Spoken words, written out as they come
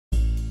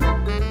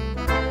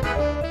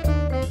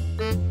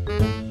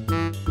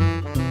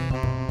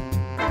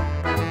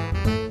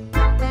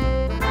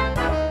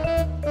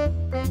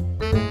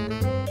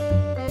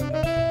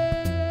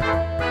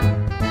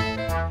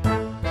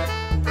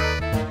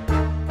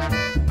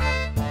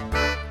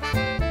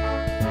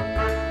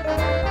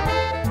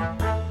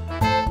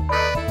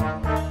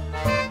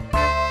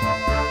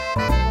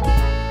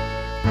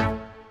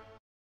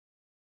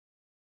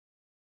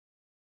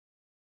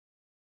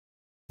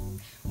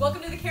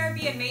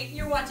Caribbean, mate.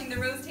 You're watching the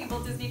Rose Table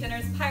Disney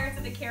Dinners Pirates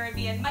of the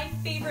Caribbean, my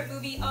favorite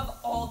movie of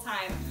all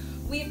time.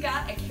 We've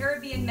got a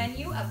Caribbean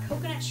menu of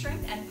coconut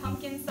shrimp and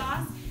pumpkin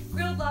sauce,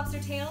 grilled lobster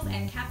tails,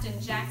 and Captain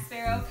Jack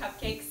Sparrow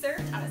cupcakes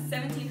served on a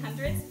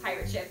 1700s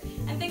pirate ship.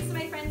 And thanks to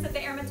my friends at the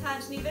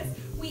Hermitage Nevis,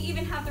 we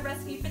even have the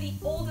recipe for the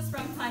oldest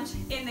rum punch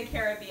in the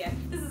Caribbean.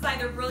 This is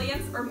either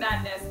brilliance or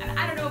madness, and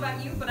I don't know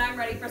about you, but I'm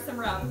ready for some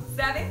rum.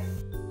 Savvy?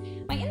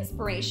 My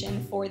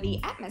inspiration for the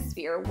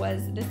atmosphere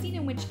was the scene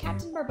in which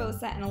Captain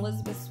Barbossa and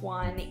Elizabeth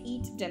Swann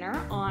eat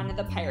dinner on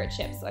the pirate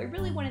ship. So I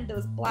really wanted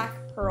those black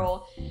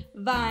pearl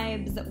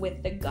vibes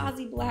with the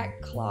gauzy black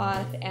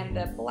cloth and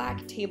the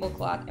black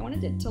tablecloth. I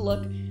wanted it to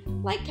look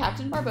like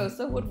Captain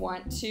Barbossa would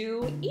want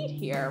to eat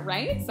here,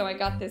 right? So I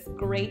got this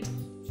great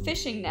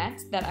fishing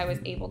net that I was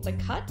able to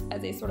cut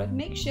as a sort of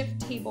makeshift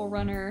table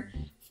runner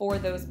for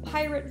those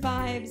pirate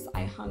vibes.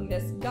 I hung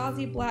this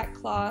gauzy black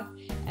cloth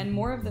and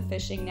more of the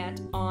fishing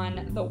net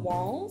on the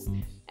walls.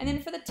 And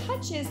then for the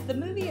touches, the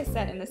movie is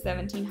set in the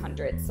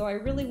 1700s, so I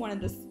really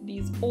wanted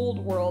these old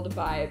world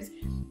vibes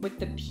with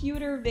the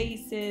pewter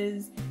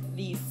vases,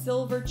 the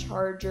silver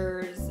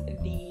chargers,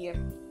 the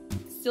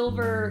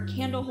silver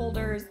candle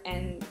holders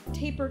and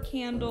taper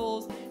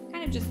candles,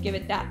 kind of just give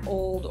it that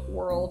old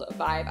world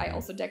vibe. I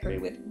also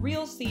decorated with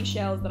real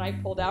seashells that I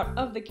pulled out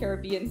of the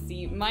Caribbean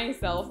Sea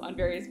myself on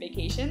various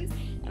vacations.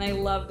 And I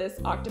love this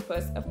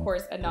octopus, of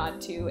course, a nod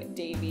to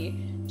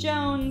Davy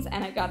Jones.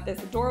 And I got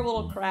this adorable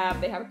little crab.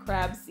 They have a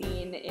crab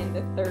scene in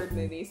the third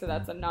movie, so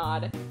that's a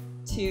nod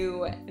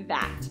to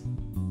that.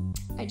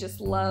 I just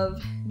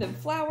love the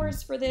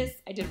flowers for this.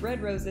 I did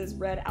red roses,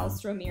 red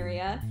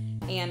alstroemeria,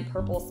 and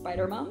purple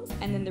spider mums.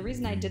 And then the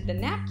reason I did the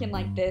napkin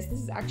like this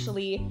is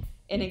actually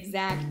an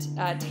exact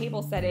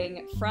table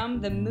setting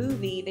from the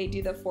movie. They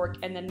do the fork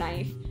and the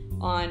knife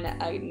on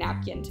a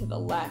napkin to the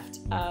left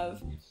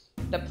of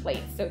the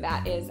plate. So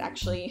that is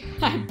actually,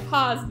 I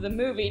paused the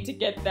movie to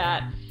get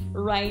that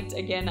right.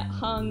 Again,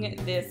 hung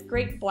this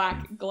great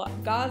black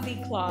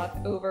gauzy cloth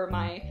over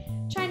my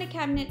china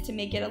cabinet to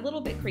make it a little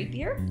bit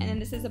creepier. And then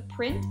this is a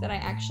print that I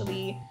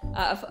actually,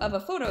 of a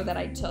photo that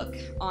I took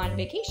on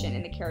vacation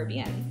in the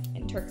Caribbean,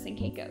 in Turks and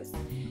Caicos.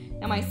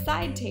 Now my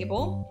side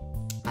table,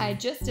 I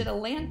just did a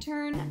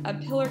lantern, a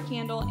pillar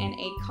candle, and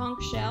a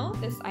conch shell.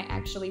 This I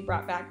actually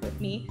brought back with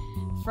me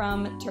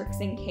from Turks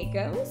and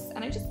Caicos.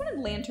 And I just wanted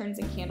lanterns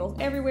and candles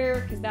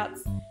everywhere because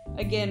that's,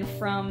 again,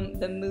 from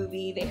the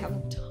movie. They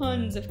have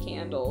tons of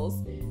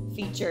candles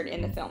featured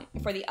in the film.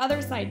 For the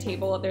other side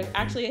table, there's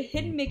actually a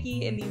hidden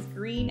Mickey in these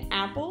green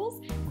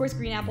apples. Of course,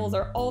 green apples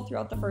are all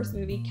throughout the first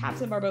movie.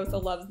 Captain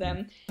Barbossa loves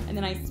them. And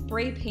then I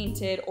spray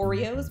painted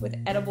Oreos with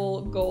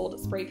edible gold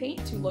spray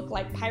paint to look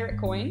like pirate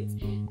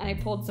coins. And I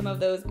pulled some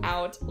of those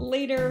out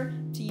later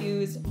to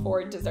use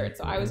for dessert.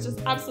 So I was just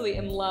absolutely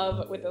in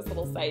love with this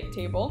little side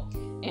table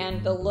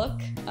and the look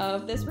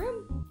of this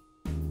room.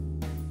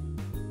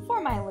 For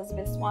my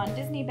Elizabeth Swann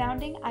Disney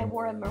bounding, I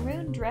wore a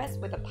maroon dress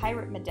with a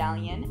pirate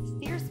medallion,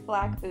 fierce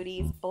black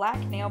booties, black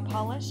nail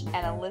polish,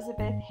 and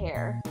Elizabeth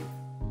hair.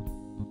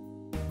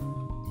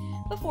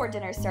 Before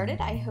dinner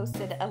started, I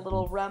hosted a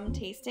little rum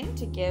tasting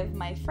to give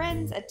my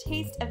friends a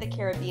taste of the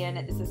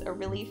Caribbean. This is a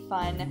really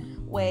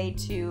fun way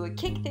to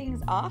kick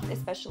things off,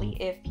 especially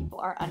if people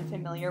are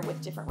unfamiliar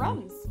with different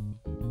rums.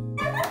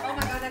 Oh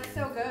my god, that's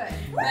so good.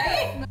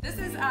 Right? This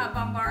is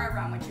Bambara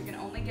rum, which you can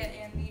only get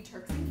in the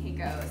Turks and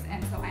Caicos.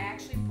 And so I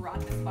actually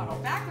brought this bottle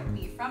back with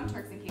me from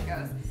Turks and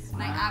Caicos.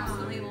 And I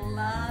absolutely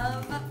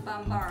love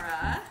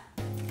Bambara.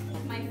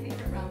 My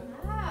favorite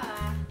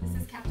rum. This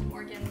is Captain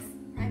Morgan's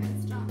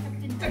Private Stock.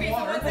 Okay,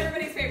 so what's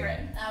everybody's favorite?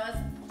 That was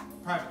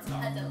Private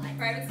Stock. a delight.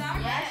 Private Stock?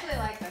 I actually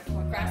like this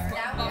one better.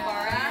 Grass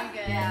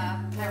Bambara?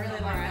 Yeah, I really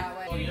like that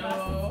one. What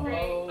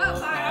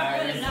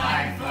is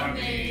life for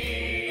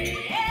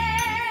me?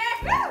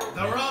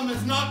 The rum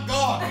is not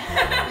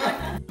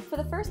gone! For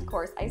the first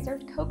course, I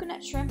served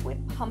coconut shrimp with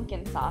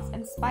pumpkin sauce,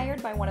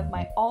 inspired by one of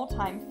my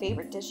all-time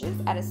favorite dishes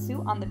at a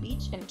zoo on the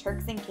beach in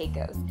Turks and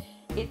Caicos.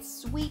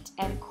 It's sweet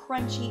and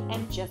crunchy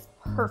and just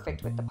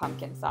perfect with the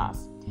pumpkin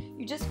sauce.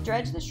 You just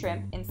dredge the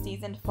shrimp in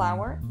seasoned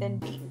flour, then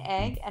beaten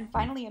egg, and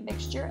finally a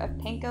mixture of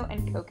panko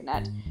and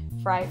coconut.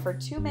 Fry for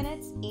 2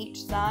 minutes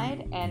each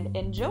side and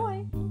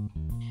enjoy!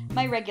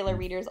 My regular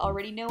readers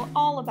already know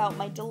all about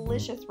my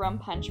delicious rum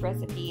punch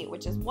recipe,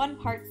 which is 1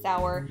 part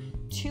sour,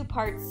 2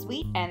 parts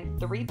sweet, and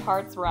 3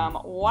 parts rum.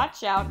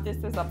 Watch out,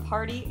 this is a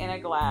party in a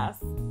glass.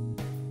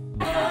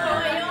 A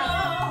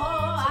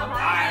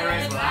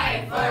pirate's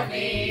life for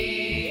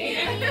me.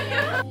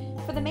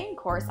 For the main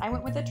course, I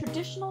went with a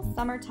traditional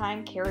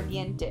summertime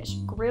Caribbean dish,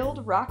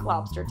 grilled rock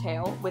lobster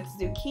tail with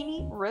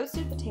zucchini,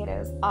 roasted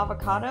potatoes,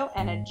 avocado,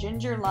 and a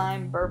ginger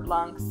lime beurre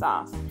blanc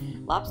sauce.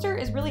 Lobster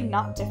is really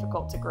not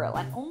difficult to grill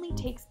and only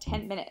takes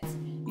 10 minutes.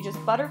 You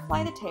just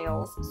butterfly the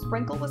tails,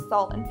 sprinkle with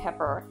salt and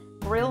pepper,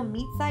 grill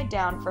meat side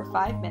down for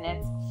 5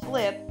 minutes,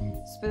 flip,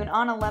 spoon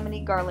on a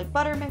lemony garlic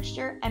butter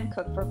mixture, and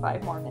cook for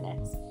 5 more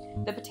minutes.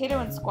 The potato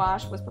and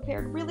squash was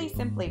prepared really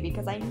simply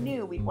because I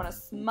knew we'd want to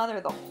smother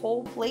the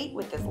whole plate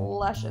with this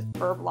luscious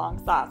beurre blanc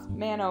sauce.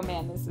 Man, oh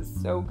man, this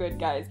is so good,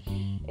 guys.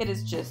 It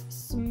is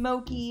just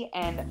smoky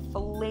and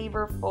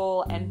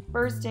flavorful and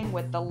bursting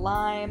with the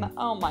lime.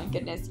 Oh my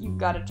goodness, you've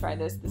got to try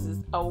this. This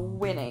is a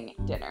winning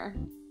dinner.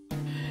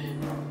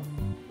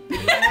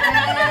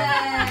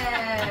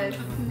 Yes!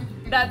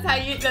 That's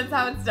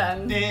how it's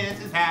done. This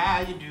is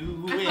how you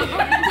do it.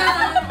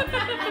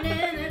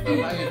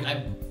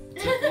 I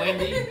took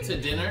Wendy to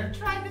dinner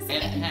and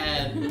it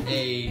had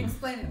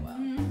Explain it well.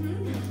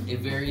 a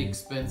very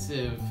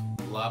expensive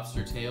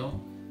lobster tail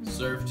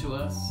served to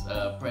us,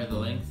 probably the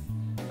length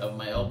of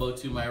my elbow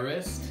to my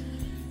wrist,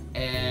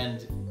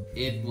 and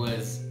it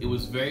was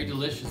very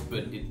delicious,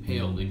 but it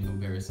paled in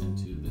comparison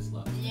to this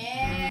lobster.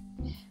 Yeah.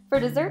 For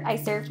dessert, I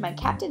served my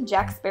Captain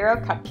Jack Sparrow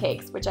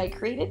cupcakes, which I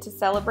created to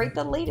celebrate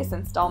the latest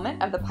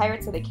installment of the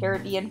Pirates of the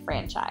Caribbean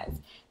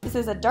franchise. This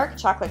is a dark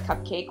chocolate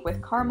cupcake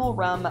with caramel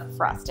rum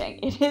frosting.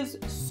 It is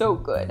so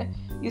good.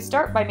 You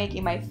start by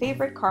making my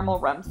favorite caramel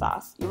rum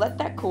sauce. You let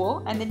that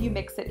cool, and then you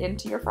mix it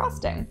into your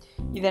frosting.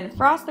 You then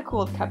frost the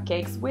cooled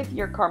cupcakes with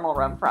your caramel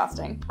rum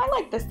frosting. I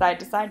like this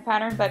side-to-side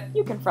pattern, but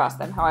you can frost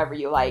them however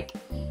you like.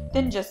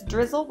 Then just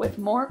drizzle with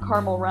more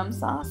caramel rum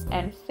sauce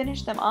and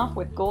finish them off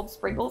with gold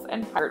sprinkles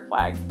and pirate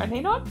flags. Are they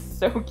not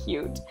so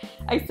cute?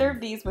 I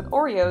served these with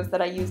Oreos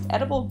that I used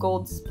edible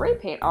gold spray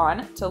paint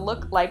on to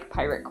look like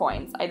pirate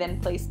coins. I then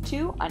placed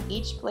 2 on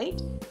each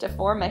plate to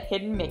form a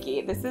hidden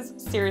Mickey. This is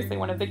seriously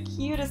one of the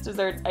cutest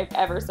desserts I've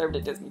ever served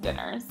at Disney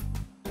dinners.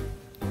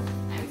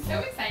 I'm so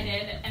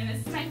excited, and this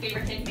is my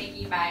favorite hidden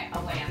Mickey by a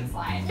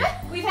landslide.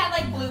 We've had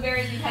like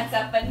blueberries, we've had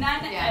stuff, but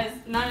none as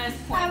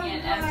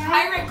poignant as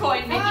pirate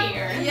coin Mickey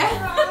ears. Yeah.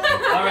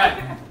 All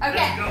right.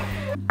 Okay.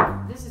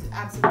 This is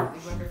absolutely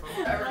wonderful.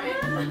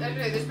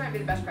 This might be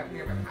the best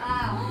cupcake I've ever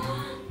had.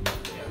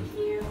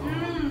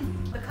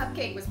 The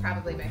cupcake was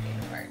probably my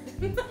favorite part.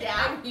 Yeah.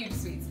 I'm a huge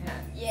sweets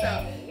fan.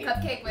 Yay. So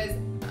cupcake was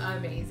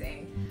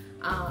amazing.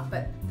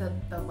 But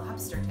the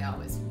lobster tail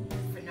was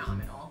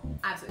phenomenal.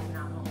 Absolutely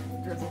phenomenal.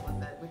 Drizzled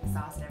with the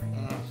sauce and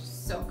everything. It was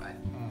just so good.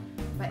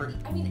 But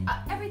I mean,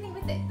 everything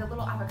with it. The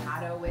little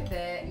avocado with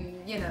it,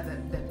 and you know,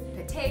 the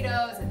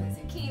potatoes and the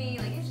zucchini.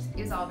 Like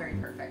it was all very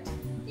perfect.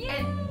 Yeah.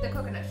 And the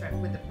coconut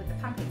shrimp with the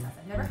pumpkin sauce.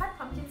 I've never had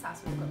pumpkin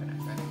sauce with the coconut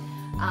shrimp.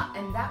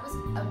 And that was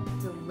a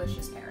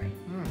delicious pairing.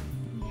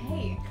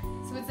 Yay.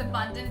 So it's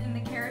abundant in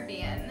the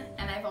Caribbean,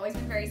 and I've always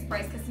been very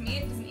surprised because to me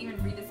it doesn't even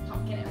read as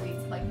pumpkin, it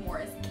reads like more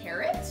as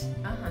carrot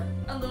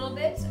a little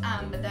bit,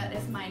 but that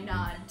is my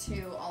nod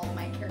to all of my